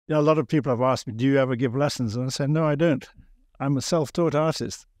a lot of people have asked me, do you ever give lessons? And I said, no, I don't. I'm a self-taught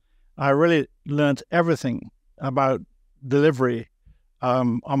artist. I really learned everything about delivery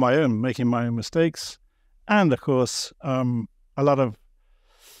on my own, making my own mistakes. And, of course, a lot of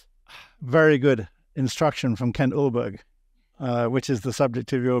very good instruction from Kent Ullberg, which is the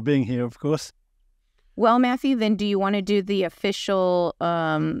subject of your being here, of course. Well, Matthew, then do you want to do the official...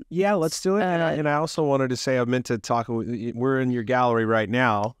 Yeah, let's do it. And I also wanted to say, I meant to talk, we're in your gallery right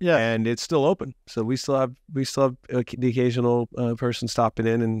now, and it's still open. So we still have the occasional person stopping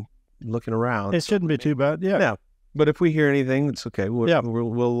in and looking around. It shouldn't be too bad, No, but if we hear anything, it's okay. We'll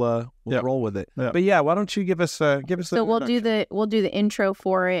roll with it. Yeah. But yeah, why don't you give us So we'll do the intro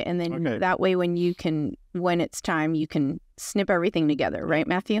for it, and then that way when it's time, you can snip everything together, right,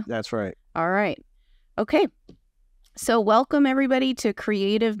 Matthew? That's right. All right. Okay. So welcome everybody to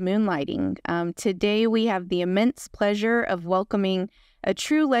Creative Moonlighting. Today we have the immense pleasure of welcoming a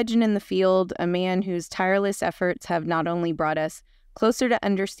true legend in the field, a man whose tireless efforts have not only brought us closer to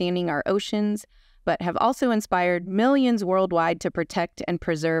understanding our oceans, but have also inspired millions worldwide to protect and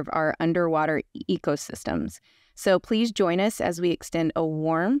preserve our underwater ecosystems. So please join us as we extend a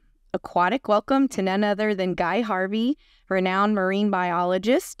warm, aquatic welcome to none other than Guy Harvey, renowned marine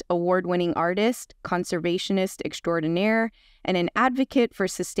biologist, award-winning artist, conservationist extraordinaire, and an advocate for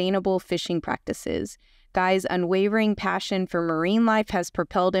sustainable fishing practices. Guy's unwavering passion for marine life has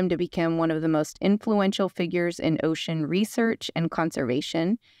propelled him to become one of the most influential figures in ocean research and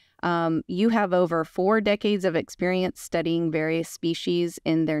conservation. You have over 4 decades of experience studying various species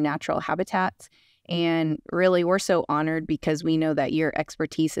in their natural habitats. And really, we're so honored because we know that your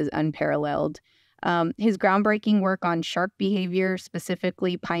expertise is unparalleled. His groundbreaking work on shark behavior,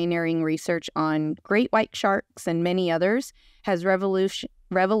 specifically pioneering research on great white sharks and many others, has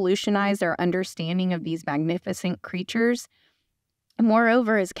revolutionized our understanding of these magnificent creatures.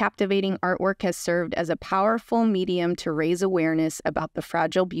 Moreover, his captivating artwork has served as a powerful medium to raise awareness about the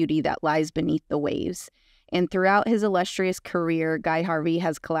fragile beauty that lies beneath the waves. And throughout his illustrious career, Guy Harvey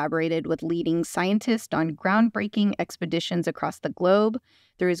has collaborated with leading scientists on groundbreaking expeditions across the globe.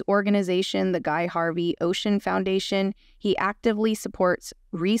 Through his organization, the Guy Harvey Ocean Foundation, he actively supports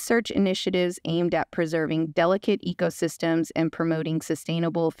research initiatives aimed at preserving delicate ecosystems and promoting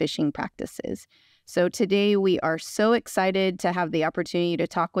sustainable fishing practices. So today we are so excited to have the opportunity to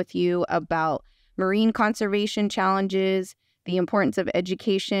talk with you about marine conservation challenges, the importance of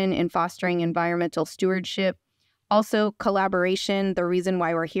education in fostering environmental stewardship. Also, collaboration. The reason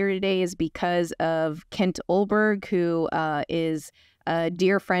why we're here today is because of Kent Ullberg, who is a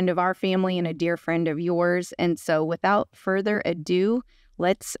dear friend of our family and a dear friend of yours. And so without further ado,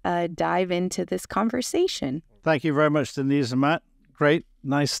 let's dive into this conversation. Thank you very much, Denise and Matt. Great.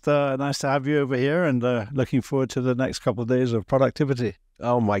 Nice to have you over here, and looking forward to the next couple of days of productivity.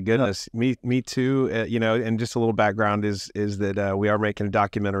 Oh my goodness, me too. And just a little background is that we are making a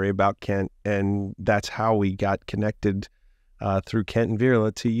documentary about Kent, and that's how we got connected through Kent and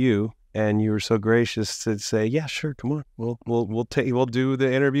Virla to you. And you were so gracious to say, "Yeah, sure, come on, we'll do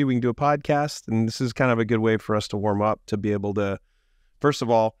the interview. We can do a podcast." And this is kind of a good way for us to warm up, to be able to, first of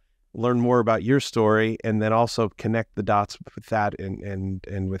all, learn more about your story, and then also connect the dots with that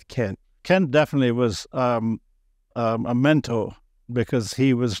and with Kent. Kent definitely was a mentor, because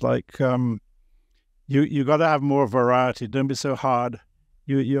he was like, you got to have more variety. Don't be so hard.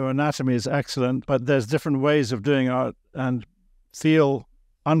 Your anatomy is excellent, but there's different ways of doing art, and feel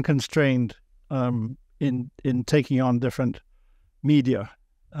unconstrained in taking on different media.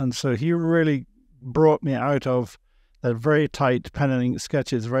 And so he really brought me out of that very tight pen and ink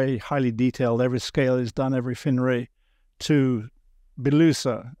sketches, very highly detailed. Every scale is done, every fin ray, to be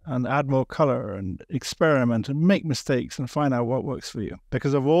looser and add more color and experiment and make mistakes and find out what works for you.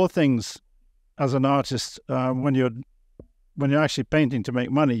 Because of all things, as an artist, when you're actually painting to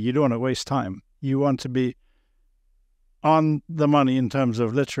make money, you don't want to waste time. You want to be on the money in terms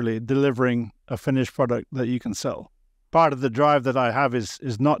of literally delivering a finished product that you can sell. Part of the drive that I have is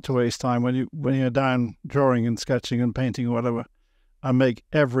not to waste time when you're down drawing and sketching and painting or whatever. I make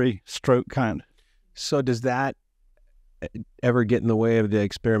every stroke count. So does that ever get in the way of the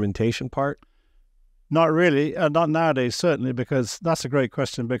experimentation part? Not really. Not nowadays, certainly, because that's a great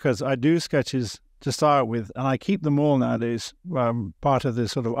question, because I do sketches to start with, and I keep them all nowadays. Part of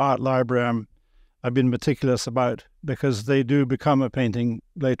this sort of art library I've been meticulous about, because they do become a painting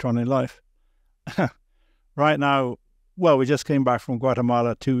later on in life. Right now, well, we just came back from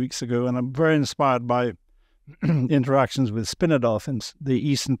Guatemala 2 weeks ago, and I'm very inspired by interactions with spinner dolphins, the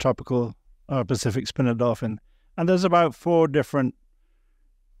eastern tropical Pacific spinner dolphin. And there's about 4 different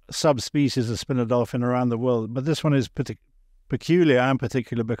subspecies of spinner dolphin around the world, but this one is peculiar and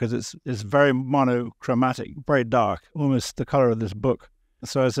particular because it's very monochromatic, very dark, almost the color of this book.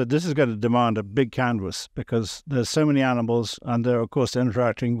 So I said, this is going to demand a big canvas because there's so many animals, and they're, of course,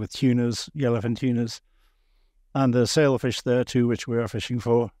 interacting with tuners, yellowfin tuners, and there's sailfish there too, which we are fishing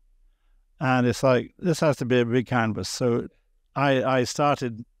for. And it's like, this has to be a big canvas. So I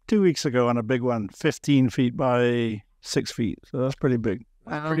started 2 weeks ago on a big one, 15 feet by 6 feet. So that's pretty big.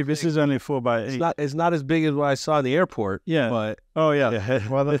 Wow. Pretty big. This is only 4 by 8. It's not as big as what I saw in the airport. Yeah. But Oh, yeah.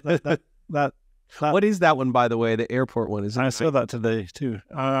 Well, that what is that one, by the way? The airport one, is it? I saw that today too.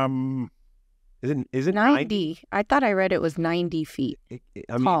 Is it 90. I thought I read it was 90 feet I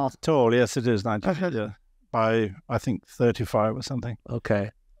mean, tall. Tall, yes, it is 90 Uh-huh. feet, yeah, by I think 35 or something. okay.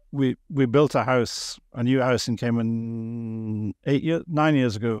 We built a new house in Cayman 9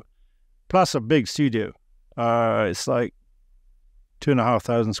 years ago, plus a big studio. It's like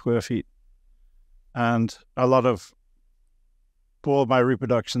 2,500 square feet, and a lot of all my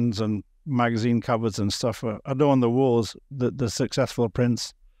reproductions and magazine covers and stuff are on the walls. The successful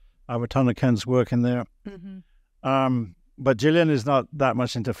prints. I have a ton of Ken's work in there. Mm-hmm. But Gillian is not that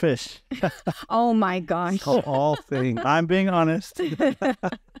much into fish. Oh my gosh. All things. I'm being honest.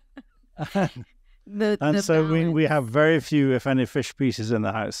 And so we have very few, if any, fish pieces in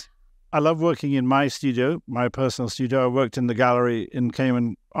the house. I love working in my studio, my personal studio. I worked in the gallery in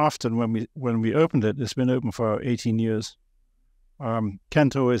Cayman often when we opened it. It's been open for 18 years.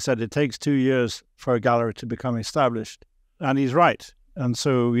 Kent always said it takes 2 years for a gallery to become established. And he's right. And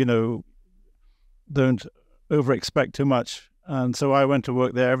so, don't over-expect too much. And so I went to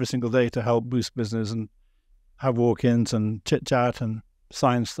work there every single day to help boost business and have walk-ins and chit-chat and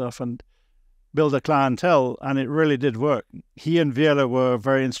sign stuff and build a clientele. And it really did work. He and Viola were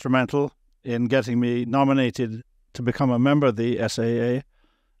very instrumental in getting me nominated to become a member of the SAA.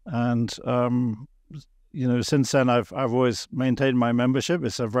 And since then, I've always maintained my membership.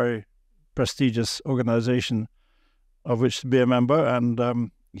 It's a very prestigious organization of which to be a member, and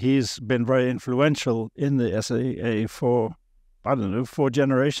he's been very influential in the SAA for,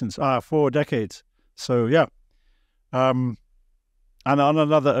 4 decades. So, yeah. And on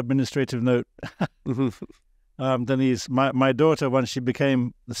another administrative note, Denise, my daughter, when she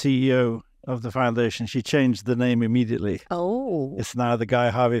became the CEO of the foundation, she changed the name immediately. Oh. It's now the Guy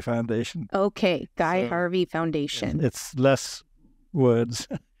Harvey Foundation. Okay. Guy Harvey Foundation. It's less words,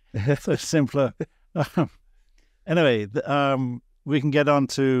 so simpler. Anyway, we can get on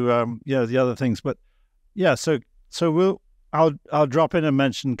to the other things, but yeah. So I'll drop in and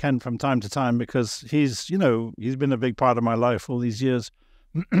mention Ken from time to time because he's been a big part of my life all these years,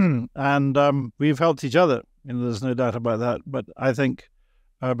 and we've helped each other. There's no doubt about that. But I think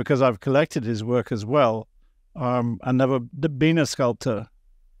because I've collected his work as well, and never been a sculptor,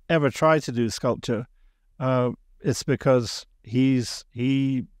 ever tried to do sculpture, it's because he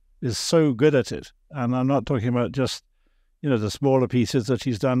is so good at it. And I'm not talking about just, the smaller pieces that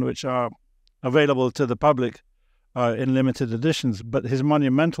he's done, which are available to the public in limited editions, but his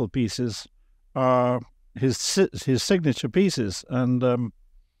monumental pieces are his signature pieces. And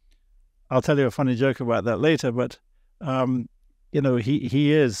I'll tell you a funny joke about that later, but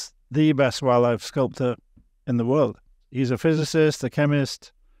he is the best wildlife sculptor in the world. He's a physicist, a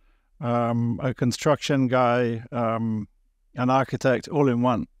chemist, a construction guy, an architect, all in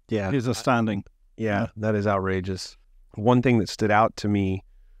one. Yeah. He's outstanding. Yeah, that is outrageous. One thing that stood out to me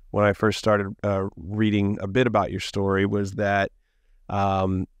when I first started reading a bit about your story was that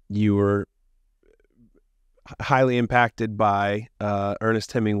you were highly impacted by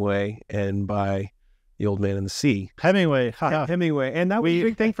Ernest Hemingway and by The Old Man and the Sea. Hemingway. Hemingway. And that was a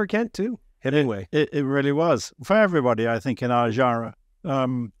big thing for Kent, too. Hemingway. It really was. For everybody, I think, in our genre.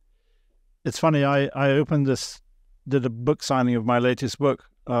 It's funny, I did a book signing of my latest book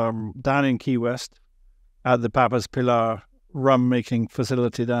down in Key West at the Papas Pilar rum-making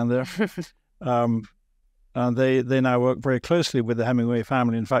facility down there. And they now work very closely with the Hemingway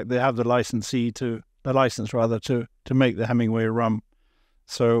family. In fact, they have the license to make the Hemingway rum.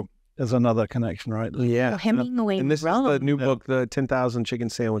 So there's another connection, right? Yeah. Hemingway and this rum. is the new book, The 10,000 Chicken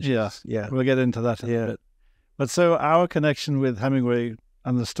Sandwiches. Yes. Yeah. We'll get into that in a bit. But so our connection with Hemingway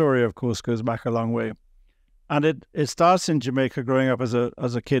and the story, of course, goes back a long way. And it starts in Jamaica, growing up as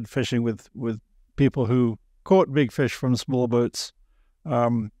a kid fishing with people who caught big fish from small boats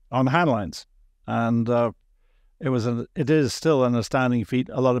on handlines. And it is still an astounding feat.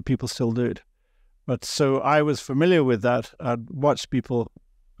 A lot of people still do it. But so I was familiar with that. I'd watched people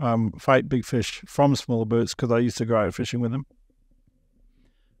fight big fish from small boats because I used to go out fishing with them.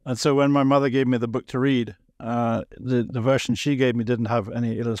 And so when my mother gave me the book to read, the version she gave me didn't have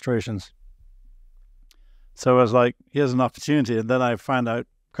any illustrations. So I was like, here's an opportunity. And then I found out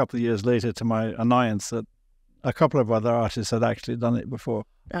a couple of years later, to my annoyance, that a couple of other artists had actually done it before.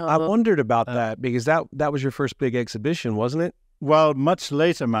 I wondered about that, because that was your first big exhibition, wasn't it? Well, much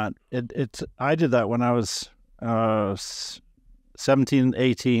later, Matt. I did that when I was 17,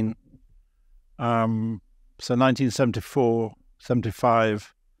 18. So 1974,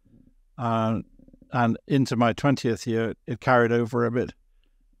 75, and into my 20th year, it carried over a bit.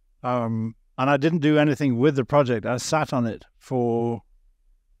 And I didn't do anything with the project. I sat on it for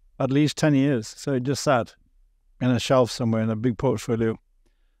at least 10 years. So it just sat in a shelf somewhere in a big portfolio.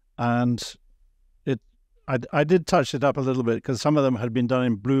 And I did touch it up a little bit, because some of them had been done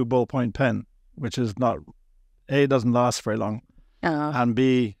in blue ballpoint pen, which is not, A, doesn't last very long, and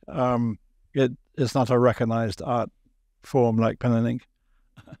B, it's not a recognized art form like pen and ink,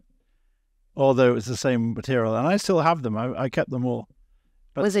 although it's the same material. And I still have them. I kept them all.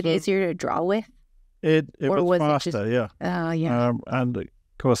 But was it easier to draw with? It was faster, yeah. Yeah. And of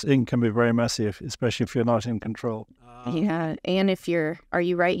course, ink can be very messy, especially if you're not in control. Yeah, and are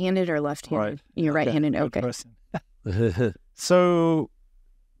you right-handed or left-handed? Right. You're right-handed, okay. So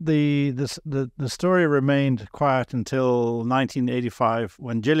the story remained quiet until 1985,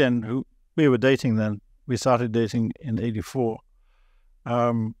 when Gillian, who we were dating then, we started dating in 84,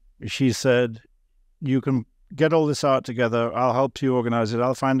 she said, you can get all this art together, I'll help you organize it,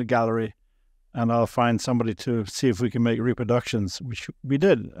 I'll find a gallery, and I'll find somebody to see if we can make reproductions, which we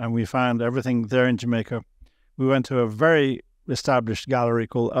did, and we found everything there in Jamaica. We went to a very established gallery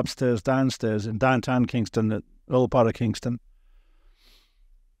called Upstairs Downstairs in downtown Kingston, the old part of Kingston.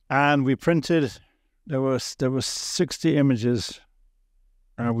 And we printed, there was 60 images.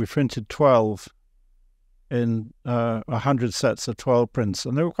 We printed 12 in 100 sets of 12 prints.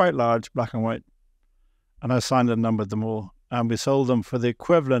 And they were quite large, black and white. And I signed and numbered them all. And we sold them for the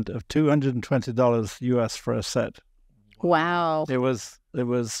equivalent of $220 US for a set. Wow. It was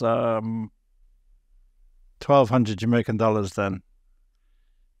 1,200 Jamaican dollars then.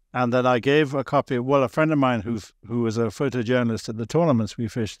 And then I gave a copy. Well, a friend of mine who was a photojournalist at the tournaments we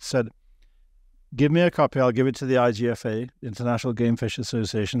fished said, give me a copy, I'll give it to the IGFA, International Game Fish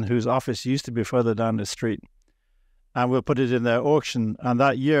Association, whose office used to be further down the street. And we'll put it in their auction. And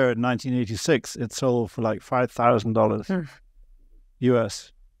that year, in 1986, it sold for like $5,000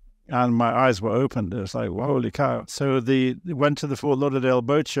 US. And my eyes were opened. It was like, holy cow. So they went to the Fort Lauderdale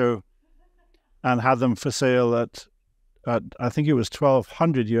Boat Show and had them for sale at I think it was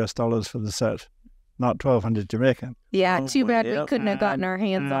 $1,200 US for the set, not 1,200 Jamaican. Yeah, too bad we couldn't have gotten our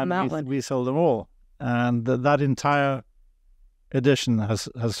hands on that one. We sold them all, and that entire edition has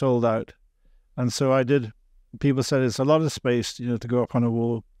sold out. And so I did. People said it's a lot of space, to go up on a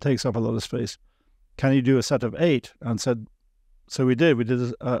wall, takes up a lot of space. Can you do a set of 8? And said, so we did. We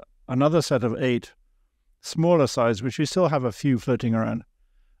did another set of 8, smaller size, which we still have a few floating around.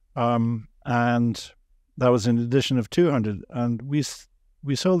 And that was an addition of 200, and we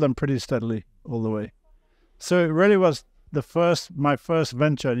sold them pretty steadily all the way. So it really was my first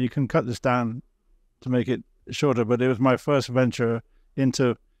venture. You can cut this down to make it shorter, but it was my first venture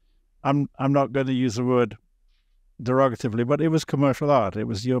into, I'm not going to use the word derogatively, but it was commercial art. It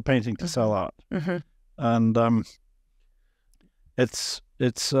was you're painting to sell art. And it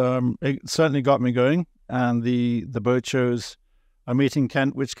certainly got me going. And the boat shows, a meeting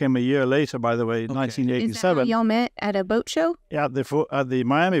Kent, which came a year later, by the way, 1987. Is that how y'all met at a boat show? Yeah, at the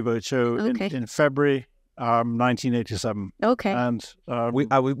Miami Boat Show in February 1987. Okay. And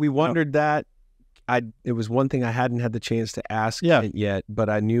we wondered that. It was one thing I hadn't had the chance to ask yet, but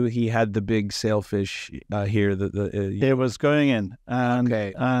I knew he had the big sailfish here. It was going in,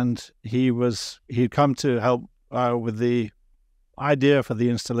 and he'd come to help with the idea for the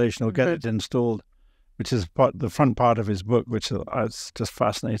installation or get it installed, which is the front part of his book, which is just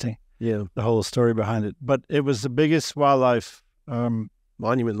fascinating. Yeah, the whole story behind it. But it was the biggest wildlife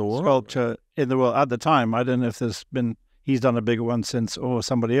monument in the world, sculpture in the world at the time. I don't know if he's done a bigger one since or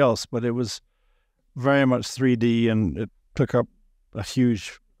somebody else, but it was very much 3D, and it took up a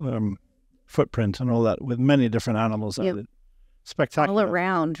huge footprint and all that with many different animals. Yep. Spectacular. All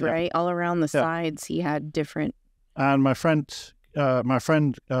around, right? All around the sides, he had different. And my friend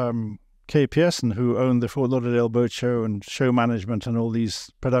Kay Pearson, who owned the Fort Lauderdale Boat Show and show management and all these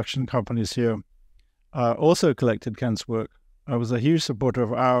production companies here, also collected Kent's work. I was a huge supporter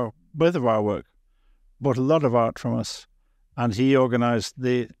of both of our work, bought a lot of art from us, and he organized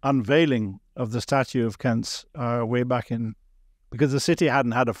the unveiling of the statue of Kent's way back in, because the city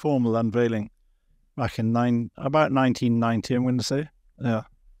hadn't had a formal unveiling back in about 1990, I'm going to say. Yeah.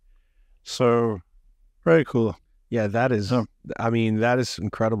 So, very cool. Yeah, that is, So, I mean, that is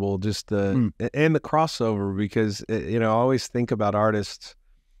incredible. Just and the crossover, because, you know, I always think about artists.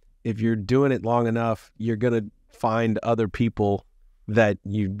 If you're doing it long enough, you're going to find other people that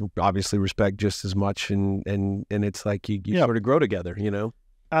you obviously respect just as much. And it's like you sort of grow together, you know?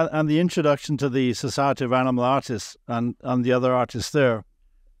 and the introduction to the Society of Animal Artists and the other artists there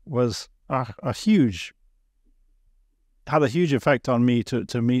was had a huge effect on me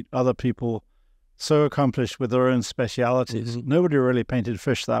to meet other people so accomplished with their own specialities. Mm-hmm. Nobody really painted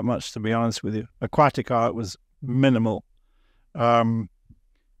fish that much, to be honest with you. Aquatic art was minimal.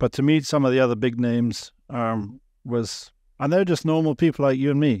 But to meet some of the other big names was, and they're just normal people like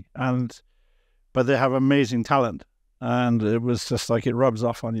you and me, but they have amazing talent, and it was just like it rubs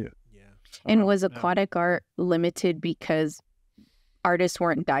off on you. Yeah. And was aquatic art limited because artists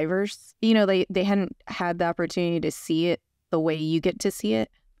weren't divers? You know, they hadn't had the opportunity to see it the way you get to see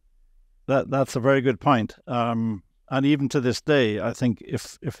it? That's a very good point. And even to this day, I think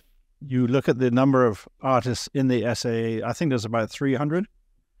if you look at the number of artists in the SAA, I think there's about 300.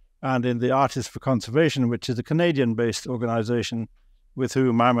 And in the Artists for Conservation, which is a Canadian-based organization with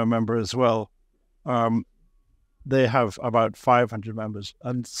whom I'm a member as well, they have about 500 members.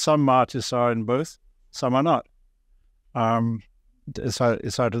 And some artists are in both, some are not. It's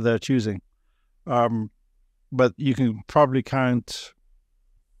out of their choosing. But you can probably count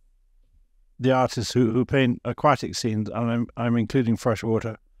the artists who paint aquatic scenes, and I'm including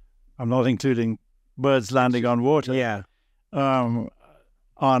freshwater. I'm not including birds landing on water. Yeah.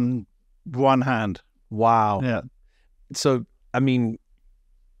 On one hand. Wow. Yeah. So, I mean,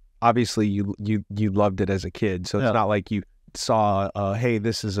 obviously you loved it as a kid. So it's not like you saw, hey,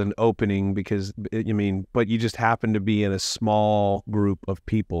 this is an opening because, but you just happened to be in a small group of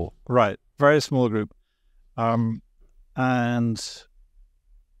people. Right. Very small group. And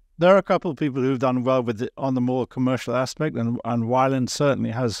there are a couple of people who've done well with it on the more commercial aspect, and Wyland certainly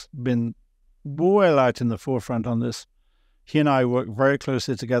has been well out in the forefront on this. He and I work very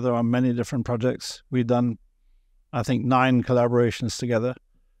closely together on many different projects. We've done, I think, 9 collaborations together.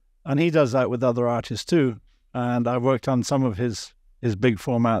 And he does that with other artists too. And I've worked on some of his big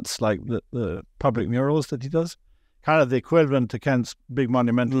formats, like the public murals that he does. Kind of the equivalent to Kent's big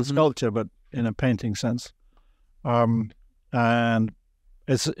monumental sculpture, but in a painting sense. And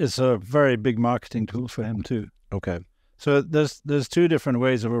it's a very big marketing tool for him too. Okay. So there's 2 different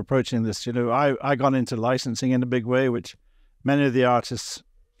ways of approaching this. You know, I got into licensing in a big way, which many of the artists,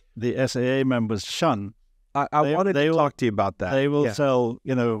 the SAA members, shun. I wanted to talk to you about that. They will sell,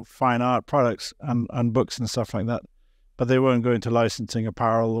 fine art products and books and stuff like that, but they won't go into licensing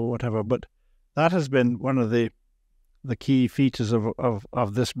apparel or whatever. But that has been one of the key features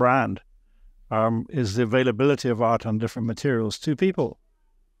of this brand, is the availability of art on different materials to people.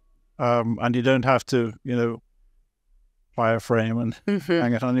 And you don't have to, buy a frame and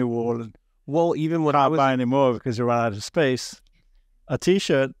hang it on your wall. And well, even when I can't buy anymore because you run out of space. A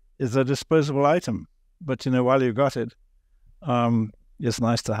T-shirt is a disposable item, but while you've got it, it's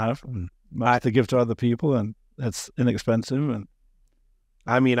nice to have, and nice to give to other people, and it's inexpensive. And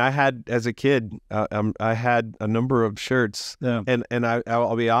I mean, I had, as a kid, I had a number of shirts, and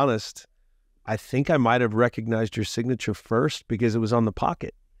I'll be honest, I think I might have recognized your signature first because it was on the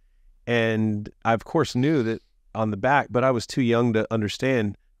pocket, and I of course knew that on the back, but I was too young to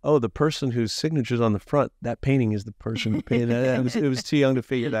understand. Oh, the person whose signature's on the front, that painting is the person who painted that. It was too young to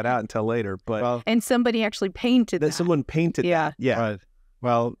figure that out until later. But and somebody actually painted that. Someone painted that. Yeah. Right.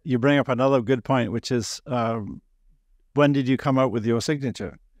 Well, you bring up another good point, which is when did you come up with your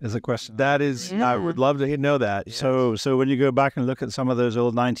signature is a question. That is, I would love to know that. Yes. So when you go back and look at some of those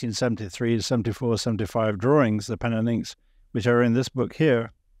old 1973, 74, 75 drawings, the pen and inks, which are in this book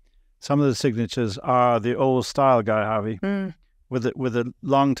here, some of the signatures are the old style Guy Harvey. With the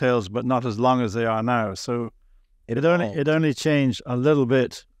long tails, but not as long as they are now. So it only changed a little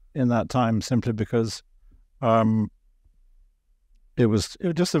bit in that time, simply because it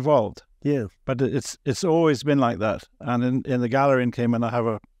just evolved. Yeah, but it's always been like that. And in the gallery in Cayman, I have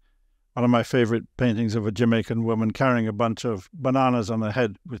one of my favorite paintings of a Jamaican woman carrying a bunch of bananas on her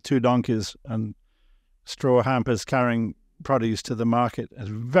head with 2 donkeys and straw hampers carrying produce to the market. It's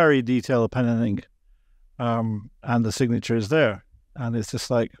very detailed pen and ink. And the signature is there, and it's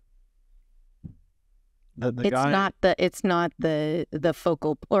just like it's not the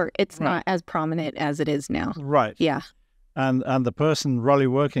focal, or it's not as prominent as it is now. Right. Yeah. And the person, Rolly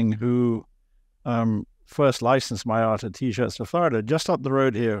Working, who first licensed my art at T-Shirts for Florida, just up the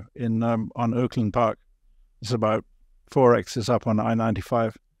road here on Oakland Park, it's about 4 exits up on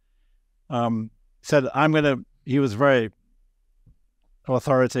I-95, said, he was very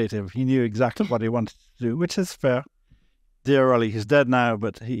authoritative. He knew exactly what he wanted to do, which is fair. Dear Ollie, he's dead now,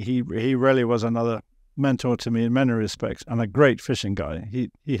 but he really was another mentor to me in many respects, and a great fishing guy.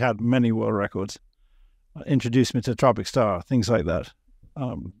 He had many world records. Introduced me to Tropic Star, things like that.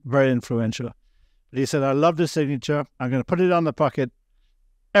 Very influential. But he said, I love this signature. I'm going to put it on the pocket.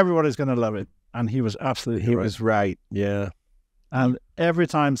 Everybody's going to love it. And he was absolutely He right. was right. Yeah. And every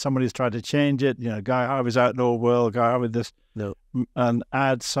time somebody's tried to change it, Guy Harvey's Outlaw World, Guy Harvey this, and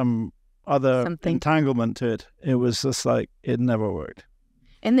add some other entanglement to it, it was just like, it never worked.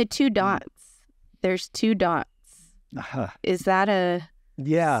 And the 2 dots, there's 2 dots. Is that a...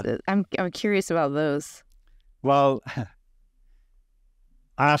 Yeah. I'm curious about those. Well,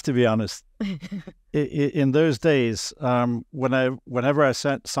 I have to be honest. In those days, whenever I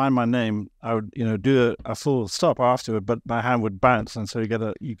signed my name, I would do a full stop afterward, but my hand would bounce, and so you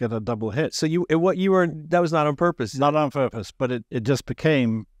get a double hit. So that was not on purpose. Not on purpose, but it just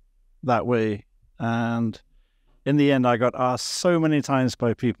became that way. And in the end, I got asked so many times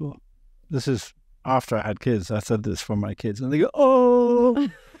by people. This is after I had kids. I said this for my kids, and they go, "Oh."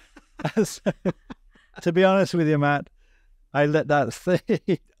 To be honest with you, Matt, I let that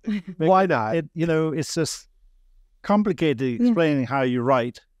stay. Why not? It's just complicated explaining how you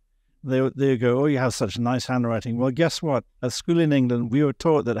write. They go, "Oh, you have such nice handwriting." Well, guess what? At school in England, we were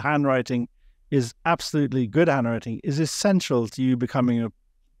taught that handwriting is absolutely good handwriting is essential to you becoming a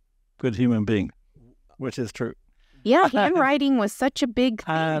good human being, which is true. Yeah, handwriting was such a big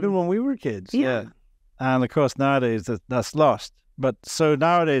thing. Even when we were kids. Yeah. And of course, nowadays that's lost. But so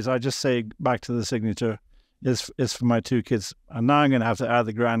nowadays, I just say back to the signature is for my 2 kids. And now I'm going to have to add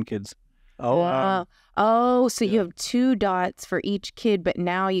the grandkids. Oh, so you have 2 dots for each kid, but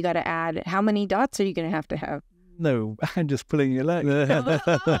now you got to add, how many dots are you going to have? No, I'm just pulling your leg.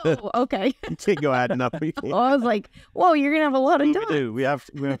 Oh, okay. You can't go adding up. Well, I was like, whoa, you're going to have a lot of dots. We do. We have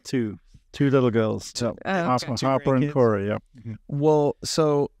 2 little girls. So Harper and Cora, yeah. Well,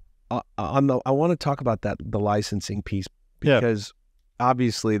 so I want to talk about the licensing piece, because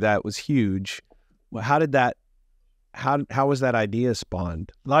obviously that was huge. Well, how was that idea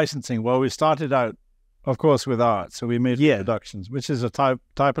spawned? Licensing. Well, we started out, of course, with art. So we made productions, which is a type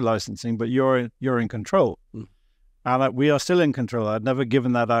of licensing, but you're in control. And we are still in control. I'd never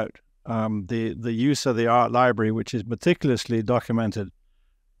given that out. The use of the art library, which is meticulously documented,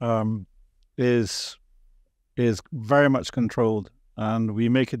 is very much controlled. And we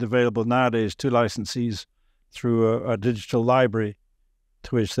make it available nowadays to licensees through a digital library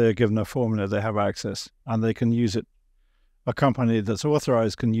to which they're given a formula, they have access, and they can use it. A company that's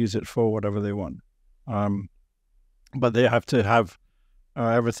authorized can use it for whatever they want. But they have to have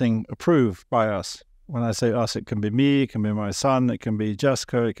everything approved by us. When I say us, it can be me, it can be my son, it can be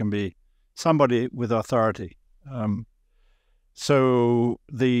Jessica, it can be somebody with authority. So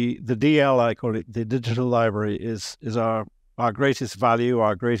the DL, I call it, the digital library, is our greatest value,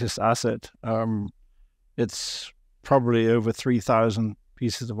 our greatest asset. It's probably over 3,000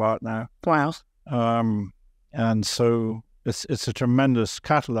 pieces of art now. Wow. And so it's a tremendous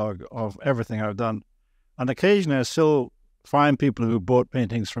catalog of everything I've done. And occasionally I still find people who bought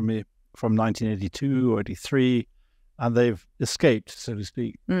paintings from me from 1982 or 83, and they've escaped, so to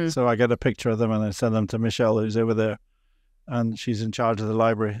speak. So I get a picture of them and I send them to Michelle, who's over there, and she's in charge of the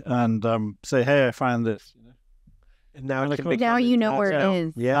library, and say, "Hey, I found this." And now you know where it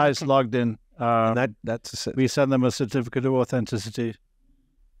is. Yeah, it's logged in. And we send them a certificate of authenticity,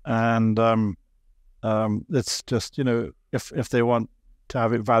 and it's just if they want to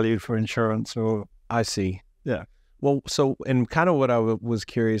have it valued for insurance or. I see. Yeah. Well, so, and kind of what I was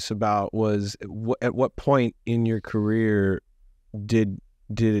curious about was at what point in your career did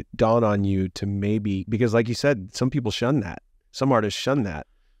it dawn on you to maybe, because like you said, some people shun that, some artists shun that.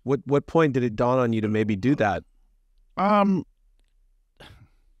 What point did it dawn on you to maybe do that? The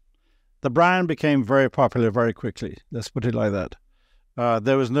brand became very popular very quickly. Let's put it like that.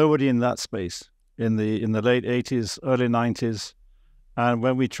 There was nobody in that space in the late 80s, early 90s. And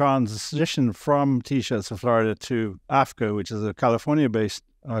when we transitioned from T-shirts of Florida to AFCO, which is a California-based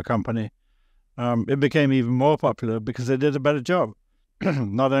company, it became even more popular because they did a better job,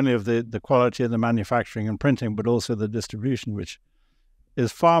 not only of the quality of the manufacturing and printing, but also the distribution, which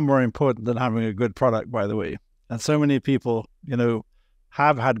is far more important than having a good product, by the way. And so many people,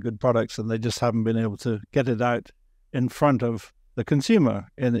 have had good products and they just haven't been able to get it out in front of the consumer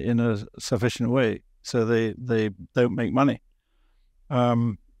in a sufficient way, so they don't make money.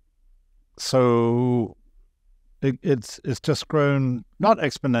 So it's just grown, not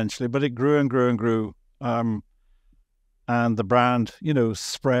exponentially, but it grew and grew and grew. And the brand,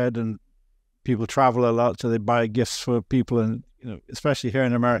 spread, and people travel a lot, so they buy gifts for people, and especially here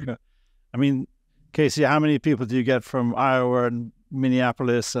in America. I mean, Casey, how many people do you get from Iowa and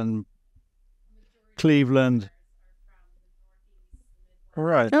Minneapolis and Cleveland?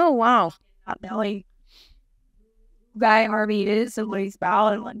 Right. Oh, wow. Really, Guy Harvey is what he's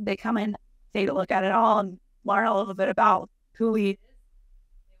about, and when they come in, take a look at it all and learn a little bit about who he is.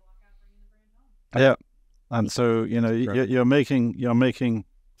 Yeah, and so you're making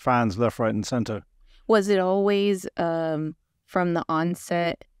fans left, right, and center. Was it always from the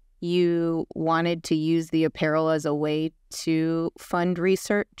onset you wanted to use the apparel as a way to fund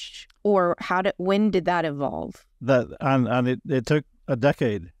research, or when did that evolve? It took a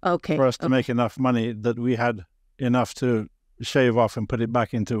decade for us to make enough money that we had enough to shave off and put it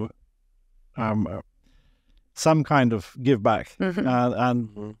back into some kind of give back.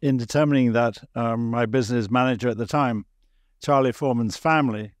 And in determining that, my business manager at the time, Charlie Foreman's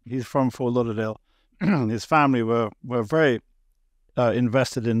family, he's from Fort Lauderdale, his family were very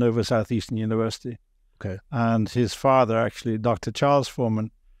invested in Nova Southeastern University. Okay. And his father, actually, Dr. Charles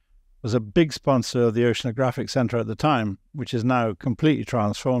Foreman, was a big sponsor of the Oceanographic Center at the time, which is now completely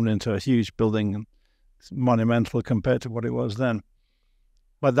transformed into a huge building and monumental compared to what it was then.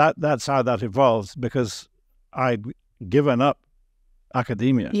 But that's how that evolved, because I'd given up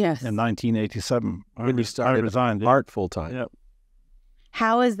academia in 1987. When you started I resigned. art full time. Yeah.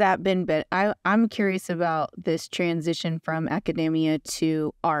 How has that been? I'm curious about this transition from academia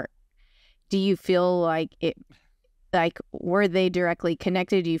to art. Do you feel like were they directly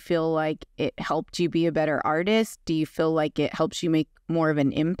connected? Do you feel like it helped you be a better artist? Do you feel like it helps you make more of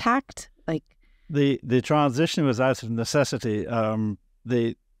an impact? Like the transition was out of necessity.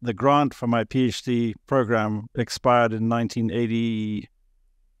 The grant for my PhD program expired in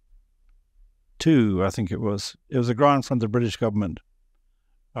 1982, I think it was. It was a grant from the British government.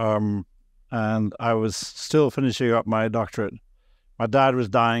 And I was still finishing up my doctorate. My dad was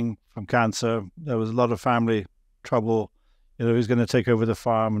dying from cancer. There was a lot of family trouble. He was going to take over the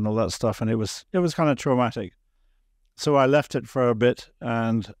farm and all that stuff, and it was kind of traumatic. So I left it for a bit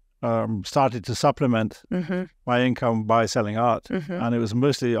and started to supplement my income by selling art, and it was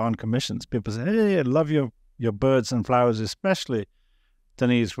mostly on commissions. People say, "Hey, I love your birds and flowers, especially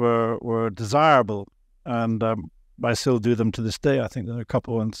Denise, were desirable," and I still do them to this day. I think there are a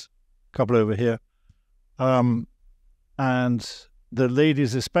couple over here, and the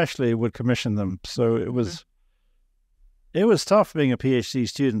ladies especially would commission them. So it was tough being a PhD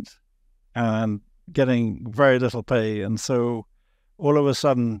student and getting very little pay, and so all of a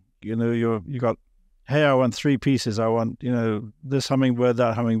sudden, you got, hey, I want 3 pieces. I want, this hummingbird,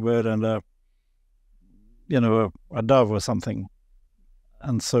 that hummingbird, and a dove or something.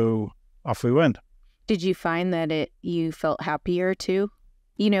 And so off we went. Did you find that you felt happier too?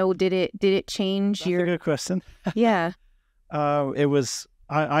 Did it change That's a good question. Yeah. It was,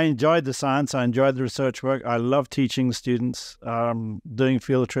 I enjoyed the science. I enjoyed the research work. I love teaching students, doing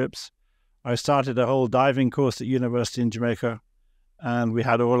field trips. I started a whole diving course at university in Jamaica, and we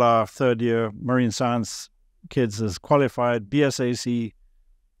had all our third-year marine science kids as qualified BSAC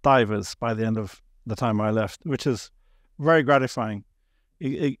divers by the end of the time I left, which is very gratifying.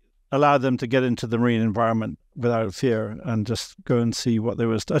 It allowed them to get into the marine environment without fear and just go and see what they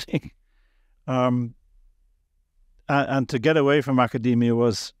were studying. And to get away from academia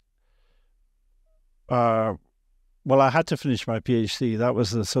was, I had to finish my PhD. That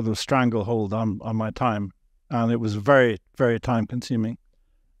was the sort of stranglehold on my time. And it was very, very time-consuming.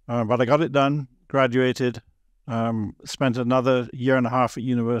 But I got it done, graduated, spent another year and a half at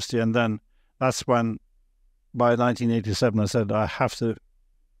university, and then that's when, by 1987, I said, I have to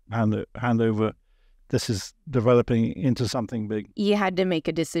hand over. This is developing into something big. You had to make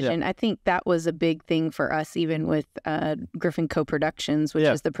a decision. Yeah. I think that was a big thing for us, even with GriffynCo Productions, which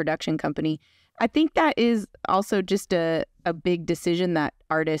is the production company. I think that is also just a big decision that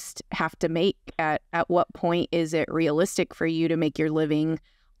artists have to make. At what point is it realistic for you to make your living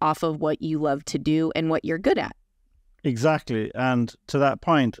off of what you love to do and what you're good at? Exactly. And to that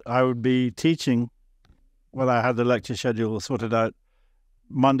point, I would be teaching. Well, I had the lecture schedule sorted out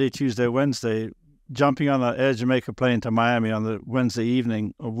Monday, Tuesday, Wednesday, jumping on an Air Jamaica plane to Miami on the Wednesday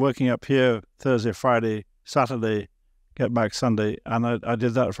evening, or working up here Thursday, Friday, Saturday, get back Sunday. And I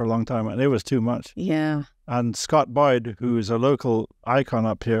did that for a long time, and it was too much. Yeah. And Scott Boyd, who is a local icon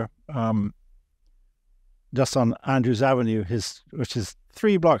up here, just on Andrews Avenue, which is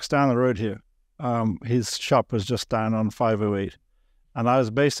 3 blocks down the road here, his shop was just down on 508. And I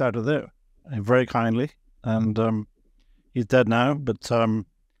was based out of there, very kindly. And he's dead now, but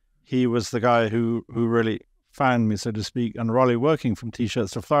he was the guy who really found me, so to speak. And Raleigh Working from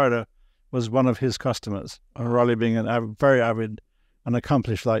T-shirts to Florida was one of his customers. Raleigh, being a very avid and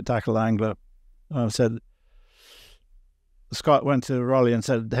accomplished light tackle angler, said, Scott went to Raleigh and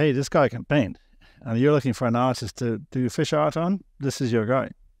said, hey, this guy can paint, and you're looking for an artist to do fish art on? This is your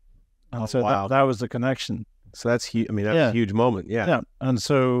guy. And so wow. that was the connection. So that's huge. I mean, that's a huge moment. Yeah. Yeah. And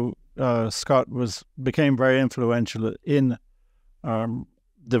so Scott became very influential in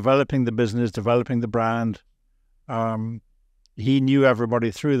developing the business, developing the brand. He knew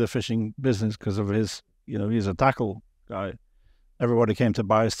everybody through the fishing business because of his, he's a tackle guy. Everybody came to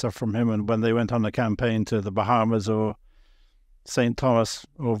buy stuff from him. And when they went on a campaign to the Bahamas or St. Thomas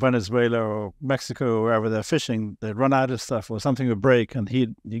or Venezuela or Mexico or wherever they're fishing, they'd run out of stuff or something would break and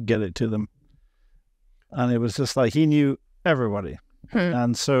he'd get it to them. And it was just like he knew everybody.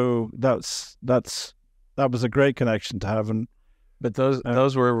 And so that was a great connection to have. But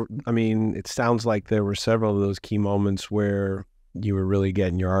those were, I mean, it sounds like there were several of those key moments where you were really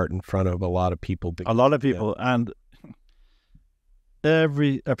getting your art in front of a lot of people. A lot of people. Yeah. And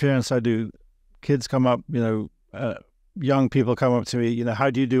every appearance I do, kids come up, young people come up to me, how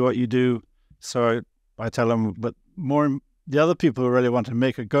do you do what you do? So I tell them, but more the other people who really want to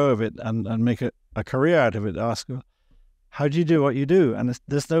make a go of it and make a career out of it ask, how do you do what you do? And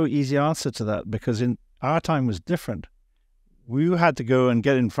there's no easy answer to that, because in our time was different. We had to go and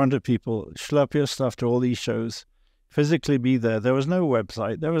get in front of people, schlep your stuff to all these shows, physically be there. There was no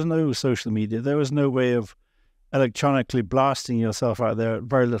website. There was no social media. There was no way of electronically blasting yourself out there at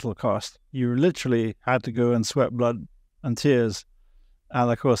very little cost. You literally had to go and sweat blood and tears. And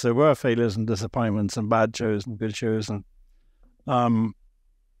of course, there were failures and disappointments and bad shows and good shows. And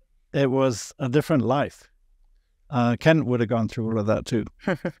it was a different life. Kent would have gone through all of that too.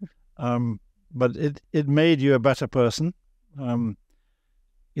 But it made you a better person, bearing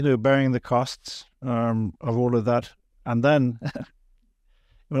the costs of all of that. And then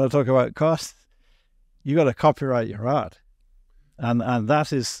when I talk about costs, you got to copyright your art. And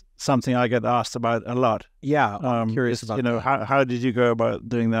that is something I get asked about a lot. Yeah, I'm curious about that. How did you go about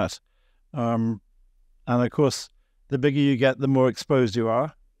doing that? And of course, the bigger you get, the more exposed you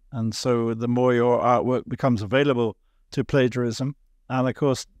are. And so the more your artwork becomes available to plagiarism. And of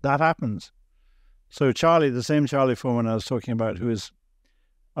course, that happens. So Charlie, the same Charlie Foreman I was talking about, who is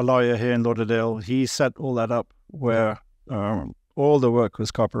a lawyer here in Lauderdale, he set all that up where all the work was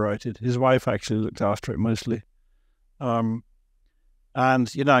copyrighted. His wife actually looked after it mostly. And,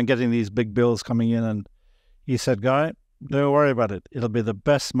 I'm getting these big bills coming in, and he said, Guy, don't worry about it. It'll be the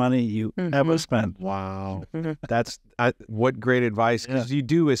best money you ever spend. Wow. That's what great advice. Because you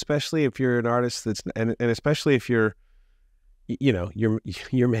do, especially if you're an artist and especially if you're,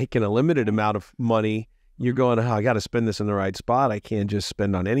 you're making a limited amount of money, you're going, I got to spend this in the right spot. I can't just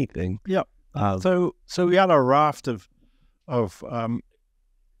spend on anything. Yep. So we had a raft of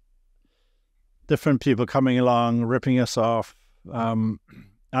different people coming along, ripping us off.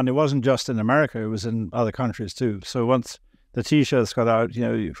 And it wasn't just in America, it was in other countries too. So once the T-shirts got out,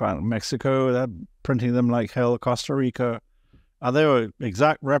 you found Mexico, they're printing them like hell, Costa Rica. And they were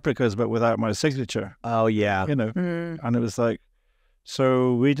exact replicas, but without my signature. Oh, yeah. And it was like,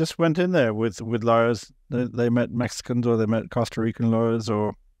 so we just went in there with lawyers. They met Mexicans or they met Costa Rican lawyers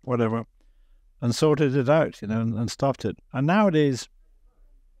or whatever and sorted it out, and stopped it. And nowadays,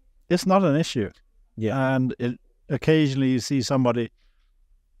 it's not an issue. Yeah. And occasionally you see somebody,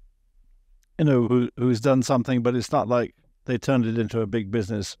 who's done something, but it's not like they turned it into a big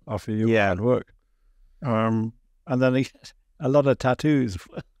business off of your hard work. And then a lot of tattoos.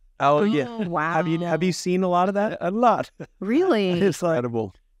 Oh yeah! Wow. Have you seen a lot of that? A lot. Really? It's like,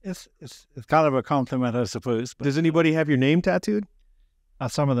 incredible. It's kind of a compliment, I suppose. But does anybody have your name tattooed?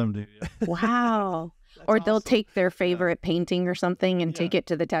 Some of them do. Yeah. Wow. Or they'll take their favorite painting or something and take it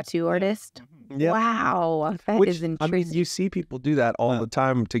to the tattoo artist. Yeah. Wow. That is intriguing. I mean, you see people do that all the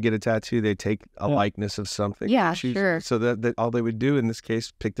time. To get a tattoo, they take a likeness of something. Yeah, sure. So that all they would do in this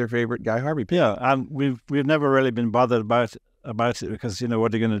case, pick their favorite Guy Harvey painting. Yeah, and we've never really been bothered about it because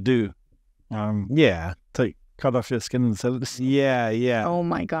what are you going to do? Cut off your skin and sell it. Yeah. Oh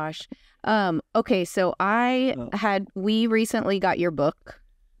my gosh. Okay, so we recently got your book,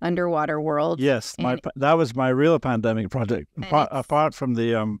 Underwater World. Yes, that was my real pandemic project. Apart from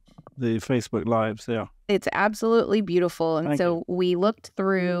the Facebook Lives, it's absolutely beautiful. And so we looked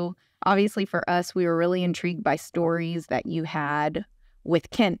through. Obviously, for us, we were really intrigued by stories that you had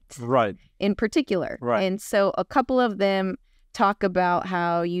with Kent, right? In particular, right. And so a couple of them talk about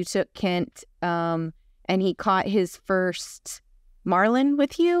how you took Kent, and he caught his first marlin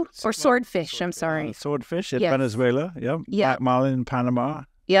with you, or swordfish. I'm sorry, swordfish in Venezuela. Yeah, black marlin in Panama.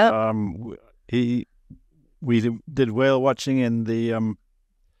 Yep. We did whale watching in the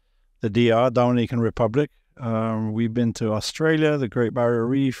the DR, Dominican Republic. We've been to Australia, the Great Barrier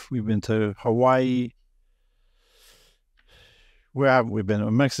Reef. We've been to Hawaii. Where haven't we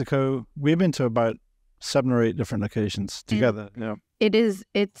been? Mexico. We've been to about 7 or 8 different locations together. Yeah.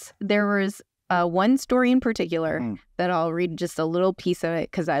 There was one story in particular that I'll read just a little piece of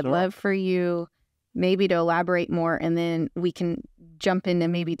it because I'd love for you maybe to elaborate more, and then we can jump into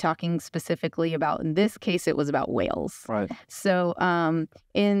maybe talking specifically about, in this case, it was about whales. Right. So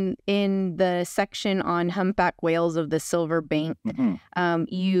in the section on humpback whales of the Silver Bank,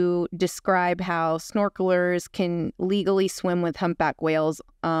 you describe how snorkelers can legally swim with humpback whales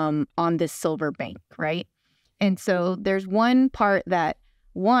on this Silver Bank, right? And so there's one part that,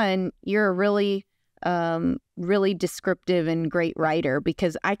 you're a really descriptive and great writer,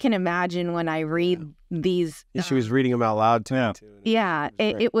 because I can imagine when I read these. She was reading them out loud too. Yeah,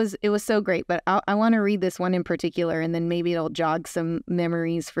 it was so great. But I want to read this one in particular, and then maybe it'll jog some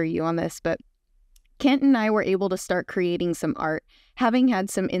memories for you on this. But Kent and I were able to start creating some art, having had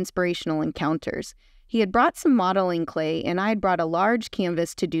some inspirational encounters. He had brought some modeling clay, and I had brought a large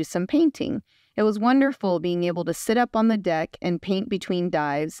canvas to do some painting. It was wonderful being able to sit up on the deck and paint between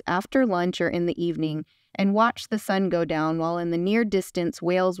dives after lunch or in the evening and watch the sun go down while in the near distance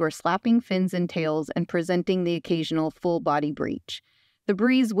whales were slapping fins and tails and presenting the occasional full-body breach. The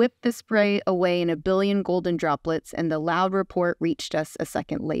breeze whipped the spray away in a billion golden droplets, and the loud report reached us a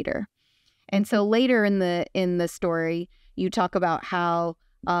second later. And so later in the story, you talk about how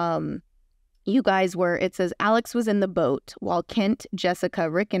you guys were, it says, Alex was in the boat while Kent, Jessica,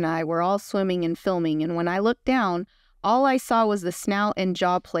 Rick, and I were all swimming and filming. And when I looked down, all I saw was the snout and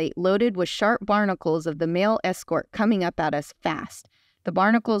jaw plate loaded with sharp barnacles of the male escort coming up at us fast. The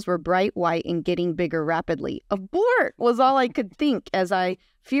barnacles were bright white and getting bigger rapidly. Abort was all I could think as I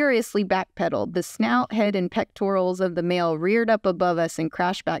furiously backpedaled. The snout, head, and pectorals of the male reared up above us and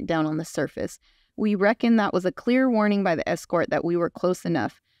crashed back down on the surface. We reckoned that was a clear warning by the escort that we were close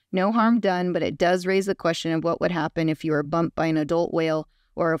enough. No harm done, but it does raise the question of what would happen if you were bumped by an adult whale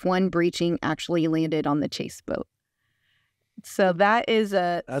or if one breaching actually landed on the chase boat. So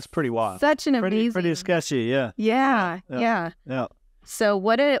that's pretty wild. Such an amazing, pretty sketchy, yeah. Yeah. So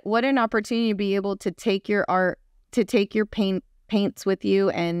what an opportunity to be able to take your art, to take your paints with you,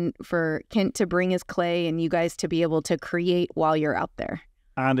 and for Kent to bring his clay and you guys to be able to create while you're out there.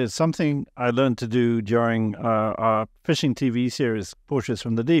 And it's something I learned to do during our fishing TV series, Portraits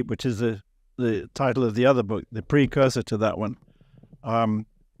from the Deep, which is the title of the other book, the precursor to that one.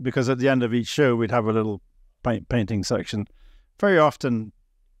 Because at the end of each show, we'd have a little painting section. Very often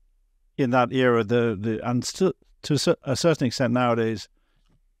in that era, and still to a certain extent nowadays,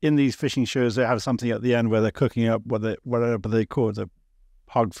 in these fishing shows, they have something at the end where they're cooking up whatever they call it, a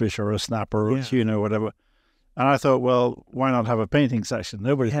hogfish or a snapper or a tuna or whatever. And I thought, well, why not have a painting section?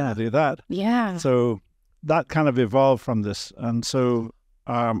 Nobody's going to do that. Yeah. So that kind of evolved from this. And so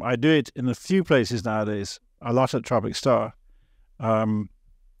I do it in a few places nowadays, a lot at Tropic Star, more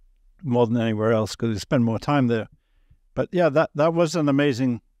than anywhere else because you spend more time there. But yeah, that was an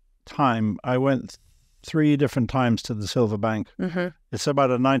amazing time. I went 3 different times to the Silver Bank. Mm-hmm. It's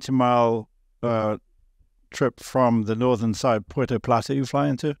about a 90-mile trip from the northern side, Puerto Plata you fly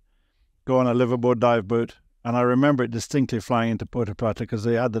into, go on a liveaboard dive boat. And I remember it distinctly flying into Puerto Plata because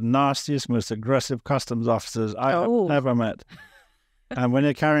they had the nastiest, most aggressive customs officers I have never met. And when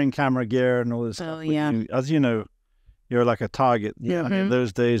you're carrying camera gear and all this stuff, as you know, you're like a target. Yeah. And in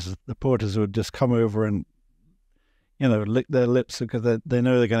those days, the porters would just come over and, lick their lips because they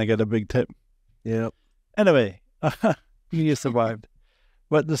know they're going to get a big tip. Yeah. Anyway, you survived.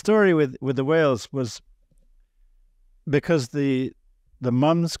 But the story with the whales was because the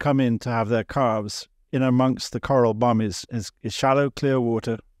mums come in to have their calves in amongst the coral bum is shallow, clear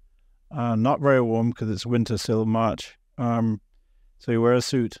water, not very warm because it's winter still, March. So you wear a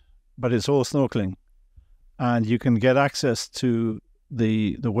suit, but it's all snorkeling. And you can get access to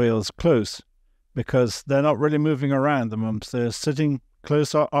the whales close because they're not really moving around, the mums. They're sitting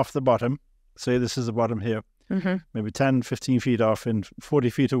close off the bottom. Say this is the bottom here, maybe 10, 15 feet off in 40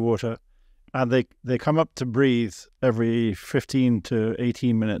 feet of water. And they come up to breathe every 15 to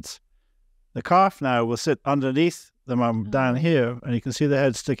 18 minutes. The calf now will sit underneath the mum down here, and you can see the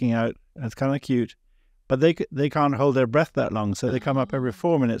head sticking out. It's kind of cute. But they can't hold their breath that long, so they come up every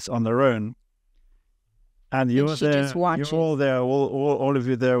 4 minutes on their own. And you're there, you're all there, all of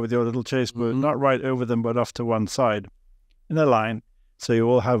you there with your little chase boat, not right over them, but off to one side in a line. So you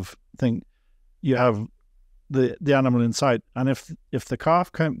all have, you have the animal in sight. And if the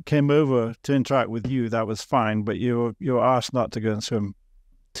calf came over to interact with you, that was fine, but you're asked not to go and swim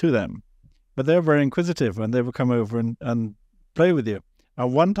to them. But they're very inquisitive and they will come over and play with you.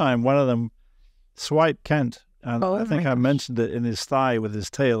 And one time, one of them swiped Kent, and Oh I think my I gosh. mentioned it in his thigh with his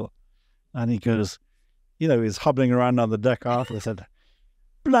tail. And he goes, he's hobbling around on the deck after. Said,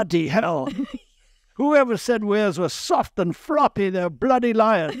 "Bloody hell! Whoever said whales were soft and floppy, they're bloody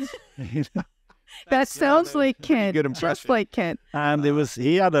liars." That sounds like Kent. good Just impression. like Kent. And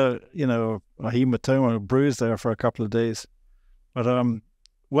he had a hematoma, a bruise there for a couple of days. But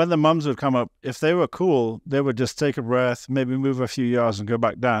when the mums would come up, if they were cool, they would just take a breath, maybe move a few yards and go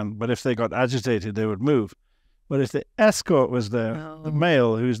back down. But if they got agitated, they would move. But if the escort was there, the Oh.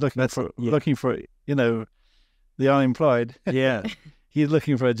 male who's looking for the unemployed, Yeah. he's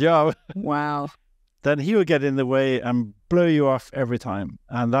looking for a job, Wow. then he would get in the way and blow you off every time.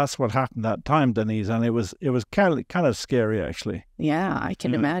 And that's what happened that time, Denise. And it was kind of scary, actually. Yeah, I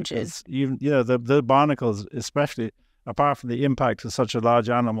can imagine. Because the barnacles, especially, apart from the impact of such a large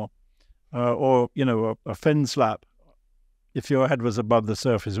animal, or a fin slap, if your head was above the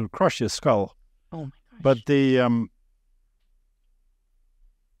surface, it would crush your skull. Oh my gosh. But there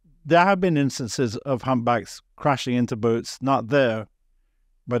have been instances of humpbacks crashing into boats, not there,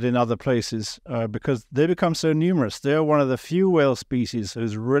 but in other places, because they become so numerous. They're one of the few whale species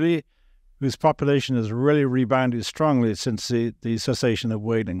whose population has really rebounded strongly since the cessation of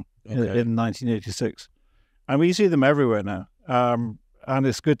whaling in 1986. And we see them everywhere now, and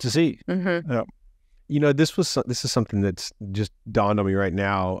it's good to see. Mm-hmm. Yeah. This is something that's just dawned on me right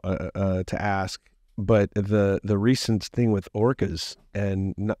now to ask. But the recent thing with orcas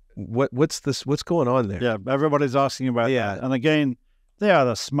and what's going on there? Yeah, everybody's asking about Yeah. that. And again, they are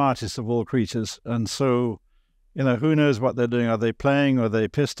the smartest of all creatures. And so, who knows what they're doing? Are they playing? Are they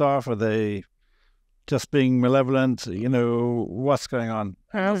pissed off? Are they just being malevolent? What's going on?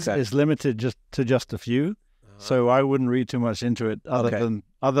 It's limited to just a few. So I wouldn't read too much into it other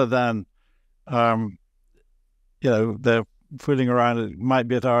than they're fooling around. It might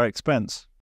be at our expense.